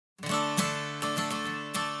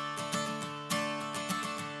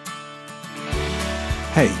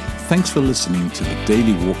Hey, thanks for listening to the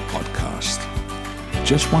Daily Walk podcast.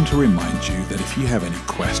 Just want to remind you that if you have any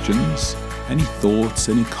questions, any thoughts,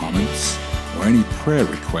 any comments, or any prayer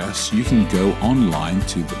requests, you can go online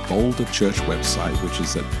to the Boulder Church website, which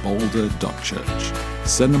is at boulder.church.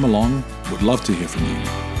 Send them along. Would love to hear from you.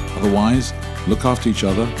 Otherwise, look after each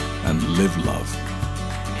other and live love.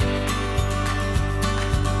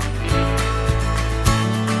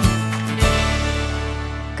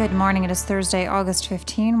 Good morning. It is Thursday, August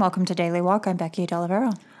 15. Welcome to Daily Walk. I'm Becky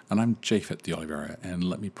D'Olivera. And I'm Japhet D'Olivera, and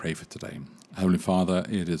let me pray for today. Heavenly Father,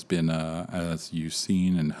 it has been, as you've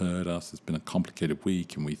seen and heard us, it's been a complicated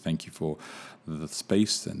week, and we thank you for the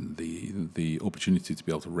space and the opportunity to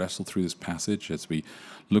be able to wrestle through this passage as we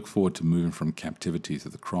look forward to moving from captivity to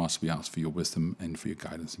the cross. We ask for your wisdom and for your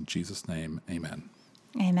guidance. In Jesus' name, amen.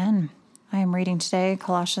 Amen. I am reading today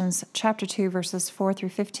Colossians chapter 2, verses 4 through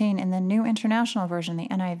 15 in the New International Version, the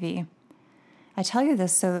NIV. I tell you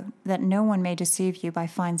this so that no one may deceive you by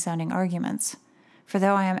fine-sounding arguments. For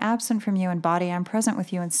though I am absent from you in body, I am present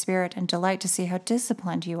with you in spirit, and delight to see how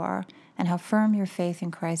disciplined you are and how firm your faith in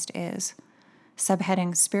Christ is.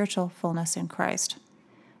 Subheading Spiritual Fullness in Christ.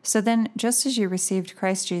 So then, just as you received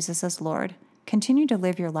Christ Jesus as Lord, continue to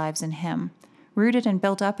live your lives in Him, rooted and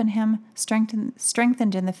built up in Him,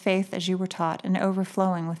 strengthened in the faith as you were taught, and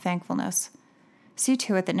overflowing with thankfulness. See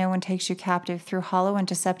to it that no one takes you captive through hollow and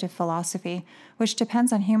deceptive philosophy, which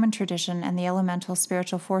depends on human tradition and the elemental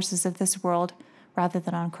spiritual forces of this world, rather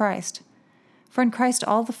than on Christ. For in Christ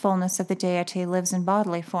all the fullness of the deity lives in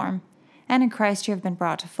bodily form, and in Christ you have been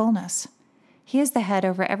brought to fullness. He is the head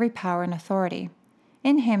over every power and authority.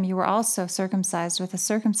 In Him you were also circumcised with a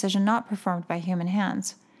circumcision not performed by human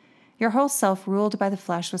hands. Your whole self ruled by the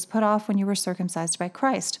flesh was put off when you were circumcised by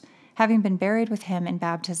Christ, having been buried with Him in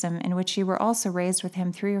baptism, in which you were also raised with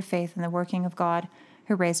Him through your faith in the working of God,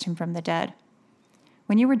 who raised Him from the dead.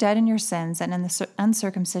 When you were dead in your sins and in the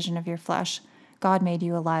uncircumcision of your flesh, God made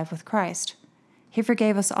you alive with Christ. He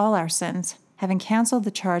forgave us all our sins, having canceled the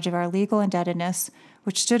charge of our legal indebtedness,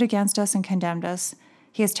 which stood against us and condemned us.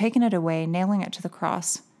 He has taken it away, nailing it to the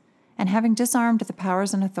cross. And having disarmed the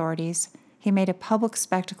powers and authorities, He made a public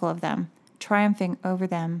spectacle of them, triumphing over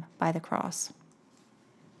them by the cross.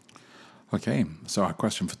 Okay, so our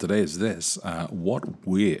question for today is this. What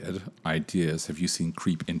weird ideas have you seen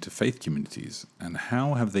creep into faith communities, and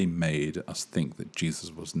how have they made us think that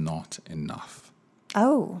Jesus was not enough?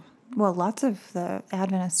 Oh, well, lots of the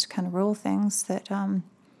Adventist kind of rule things that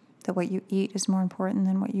what you eat is more important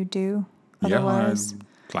than what you do. Otherwise,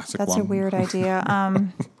 classic that's one. a weird idea.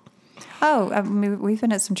 We've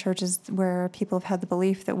been at some churches where people have had the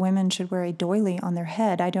belief that women should wear a doily on their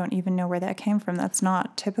head. I don't even know where that came from. That's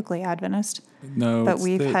not typically Adventist. No, but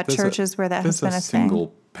we've had churches where that has been a thing. There's a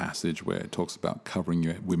single passage where it talks about covering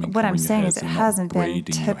your women. What I'm saying is, it hasn't been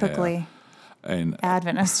typically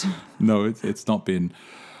Adventist. No, it's not been.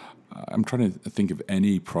 I'm trying to think of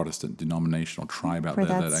any Protestant denomination or tribe out there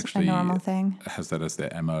that actually a normal thing. Has that as their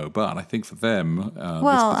MO. But I think for them, this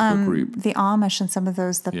particular group, the Amish and some of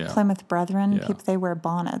those, Plymouth Brethren, people, they wear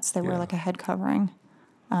bonnets. They wear like a head covering.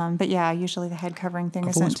 But usually the head covering thing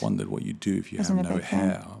I've always wondered what you do if you have no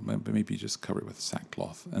hair. Maybe you just cover it with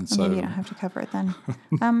sackcloth. And so maybe you don't have to cover it then.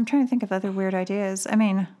 I'm trying to think of other weird ideas. I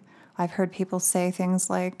mean, I've heard people say things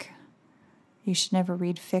like, you should never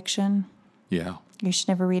read fiction. Yeah. You should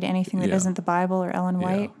never read anything that isn't the Bible or Ellen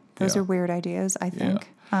White. Those are weird ideas, I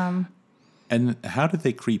think. Yeah. And how did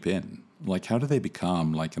they creep in? Like, how do they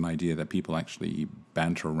become like an idea that people actually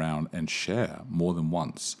banter around and share more than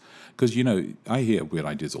once? Because, I hear weird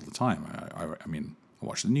ideas all the time. I mean, I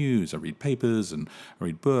watch the news, I read papers, and I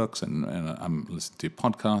read books, and I'm listening to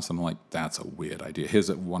podcasts, and I'm like, that's a weird idea.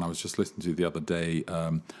 Here's one I was just listening to the other day.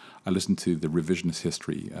 I listened to the Revisionist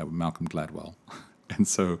History with Malcolm Gladwell. And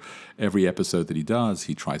so every episode that he does,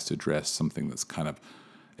 he tries to address something that's kind of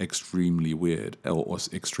extremely weird or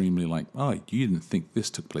extremely like, oh, you didn't think this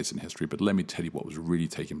took place in history, but let me tell you what was really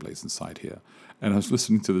taking place inside here. And I was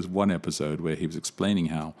listening to this one episode where he was explaining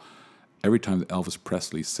how every time that Elvis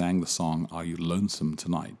Presley sang the song, Are You Lonesome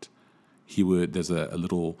Tonight? There's a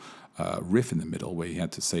little riff in the middle where he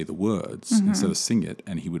had to say the words instead of sing it,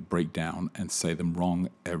 and he would break down and say them wrong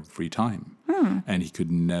every time. And he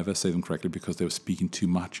could never say them correctly because they were speaking too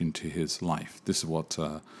much into his life. This is what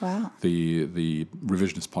the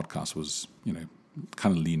Revisionist podcast was,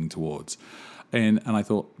 kind of leaning towards. And I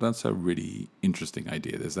thought, that's a really interesting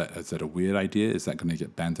idea. Is that a weird idea? Is that going to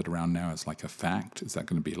get bantered around now as like a fact? Is that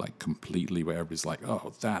going to be like completely where everybody's like,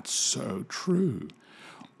 oh, that's so true?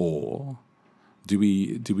 Or How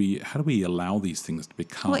do we allow these things to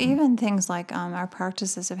become? Well, even things like our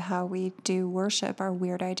practices of how we do worship are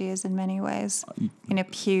weird ideas in many ways.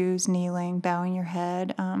 Pews, kneeling, bowing your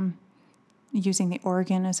head, using the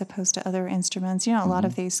organ as opposed to other instruments. A lot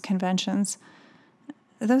of these conventions,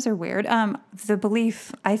 those are weird. The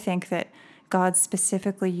belief, I think, that God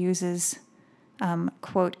specifically uses,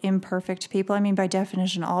 quote, imperfect people. I mean, by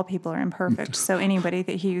definition, all people are imperfect. So anybody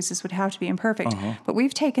that he uses would have to be imperfect. But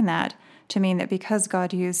we've taken that to mean that because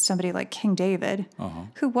God used somebody like King David,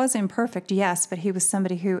 who was imperfect, yes, but he was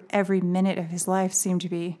somebody who every minute of his life seemed to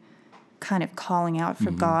be kind of calling out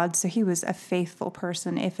for God. So he was a faithful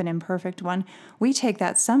person, if an imperfect one. We take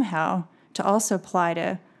that somehow to also apply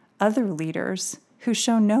to other leaders who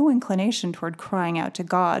show no inclination toward crying out to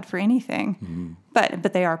God for anything,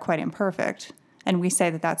 but they are quite imperfect. And we say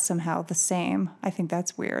that that's somehow the same. I think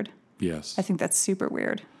that's weird. Yes. I think that's super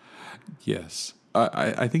weird. Yes.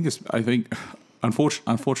 I think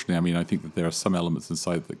unfortunately, I mean, I think that there are some elements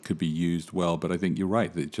inside that could be used well, but I think you're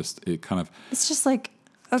right. It's just like,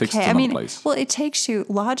 okay, I mean, well, it takes you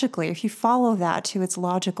logically, if you follow that to its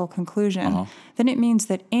logical conclusion, then it means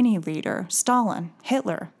that any leader, Stalin,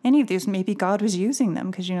 Hitler, any of these, maybe God was using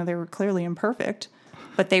them because, they were clearly imperfect,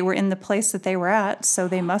 but they were in the place that they were at, so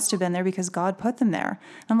they must have been there because God put them there.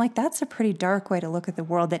 I'm like, that's a pretty dark way to look at the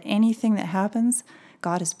world, that anything that happens,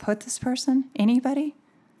 God has put this person, anybody,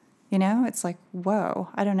 it's like, whoa,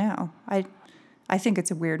 I don't know. I think it's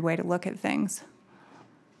a weird way to look at things.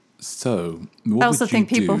 So I also think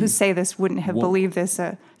people who say this wouldn't have believed this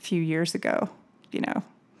a few years ago.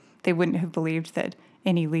 They wouldn't have believed that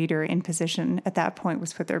any leader in position at that point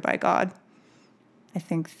was put there by God. I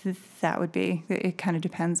think that would be, it kind of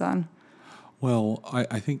depends on. Well,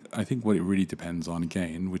 I think what it really depends on,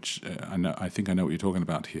 again, which I know what you're talking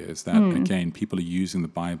about here, is that again, people are using the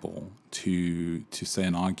Bible to say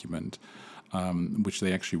an argument, which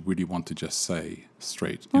they actually really want to just say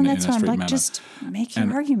straight in a straight manner. Just make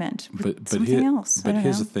your argument. But something else. But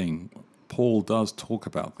here's the thing: Paul does talk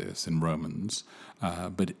about this in Romans,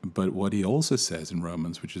 but what he also says in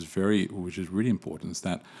Romans, which is really important, is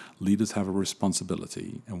that leaders have a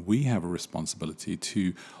responsibility, and we have a responsibility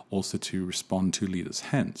to respond to leaders.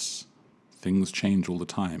 Hence, things change all the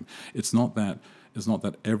time. It's not that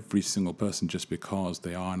every single person, just because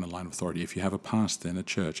they are in a line of authority, if you have a pastor in a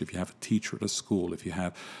church, if you have a teacher at a school, if you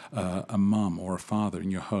have a mum or a father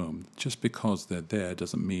in your home, just because they're there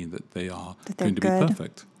doesn't mean that they are going to be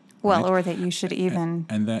perfect. Well, right? Or that you should even...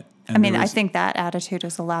 I think that attitude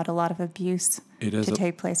has allowed a lot of abuse to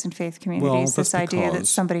take place in faith communities. This idea that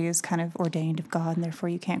somebody is kind of ordained of God and therefore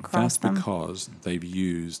you can't cross them. That's because they've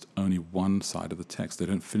used only one side of the text. They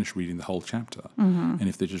don't finish reading the whole chapter. And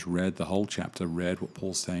if they just read the whole chapter, read what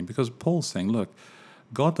Paul's saying, because Paul's saying, look,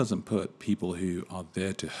 God doesn't put people who are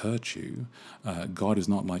there to hurt you. God is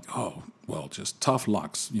not like, oh, well, just tough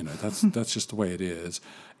lucks. That's just the way it is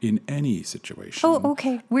in any situation. Oh,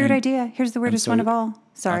 okay. Weird idea. Here's the weirdest one of all.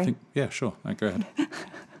 Sorry. Yeah, sure. Go ahead.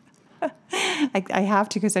 I have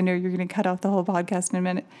to, because I know you're going to cut off the whole podcast in a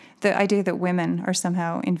minute. The idea that women are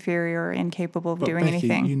somehow inferior or incapable of doing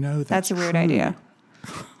Becky, anything. That's a weird true. idea.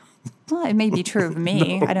 Well, it may be true of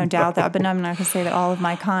me. No. I don't doubt that, but I'm not going to say that all of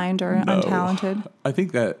my kind are untalented. I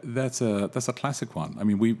think that's a classic one. I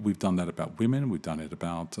mean, we've done that about women. We've done it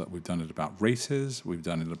about races. We've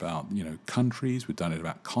done it about countries. We've done it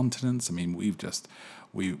about continents. I mean, we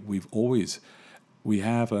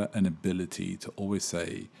have an ability to always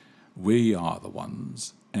say we are the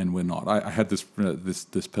ones and we're not. I had this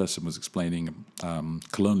person was explaining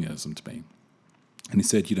colonialism to me. And he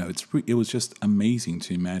said, it was just amazing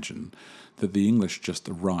to imagine that the English just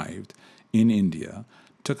arrived in India,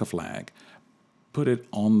 took a flag, put it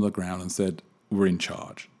on the ground and said, we're in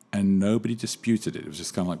charge. And nobody disputed it. It was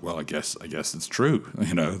just kind of like, well, I guess it's true.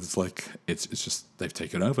 It's like, it's just, they've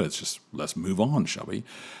taken over. It's just, let's move on, shall we?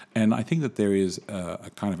 And I think that there is a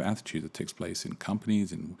kind of attitude that takes place in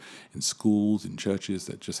companies, in schools, in churches,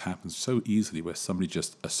 that just happens so easily, where somebody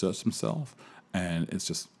just asserts himself and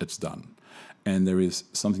it's done. And there is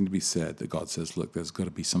something to be said that God says, look, there's got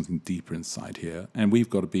to be something deeper inside here. And we've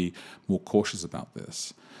got to be more cautious about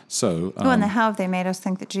this. So, and how have they made us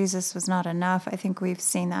think that Jesus was not enough? I think we've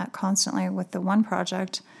seen that constantly with the One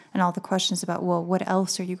Project and all the questions about, well, what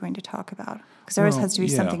else are you going to talk about? Because there always has to be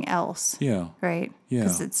something else. Yeah. Right? Yeah.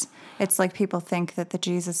 Because it's like people think that the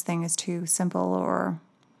Jesus thing is too simple or...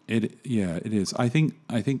 It is. I think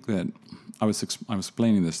that I was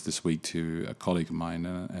explaining this week to a colleague of mine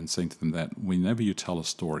and saying to them that whenever you tell a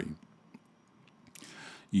story,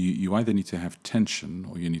 you either need to have tension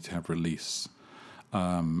or you need to have release.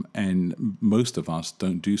 And most of us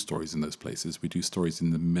don't do stories in those places. We do stories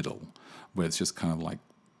in the middle, where it's just kind of like,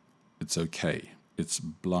 it's okay. It's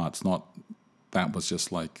blah. It's not, that was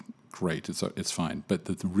just like, great, it's fine. But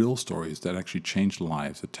the real stories that actually change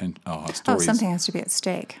lives are stories. Something has to be at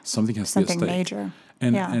stake. Something has to be at stake. Something major.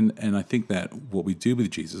 And I think that what we do with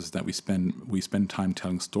Jesus is that we spend time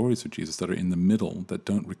telling stories of Jesus that are in the middle, that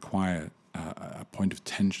don't require a point of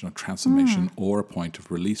tension or transformation or a point of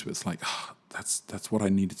release. Where it's like, that's what I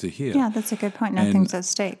needed to hear. Yeah, that's a good point. Nothing's at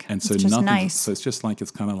stake. And so it's just nice. So it's just like, it's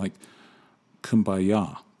kind of like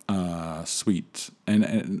kumbaya. Sweet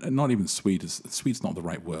and not even sweet. Sweet's not the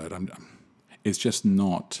right word. It's just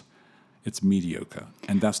not. It's mediocre,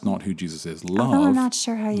 and that's not who Jesus is. Love. Although I'm not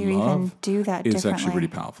sure how you even do that. It's differently. actually really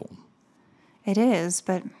powerful. It is,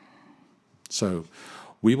 but so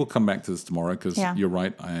we will come back to this tomorrow because you're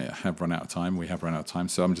right. I have run out of time. We have run out of time,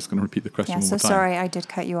 so I'm just going to repeat the question one more time. Sorry, I did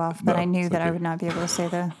cut you off, but I knew that I would not be able to say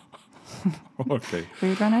the. Okay.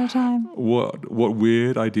 We've run out of time. What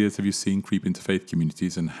weird ideas have you seen creep into faith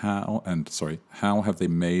communities, and how have they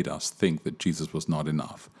made us think that Jesus was not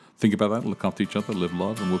enough? Think about that, look after each other, live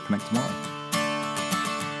love, and we'll connect tomorrow.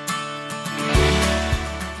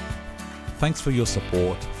 Thanks for your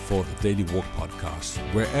support for the Daily Walk podcast.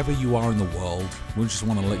 Wherever you are in the world, we just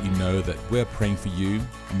want to let you know that we're praying for you,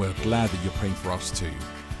 and we're glad that you're praying for us too.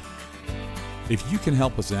 If you can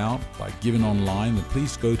help us out by giving online, then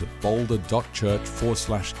please go to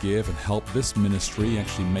boulder.church/give and help this ministry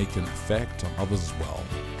actually make an effect on others as well.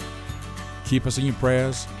 Keep us in your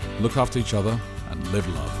prayers, look after each other, and live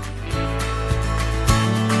love.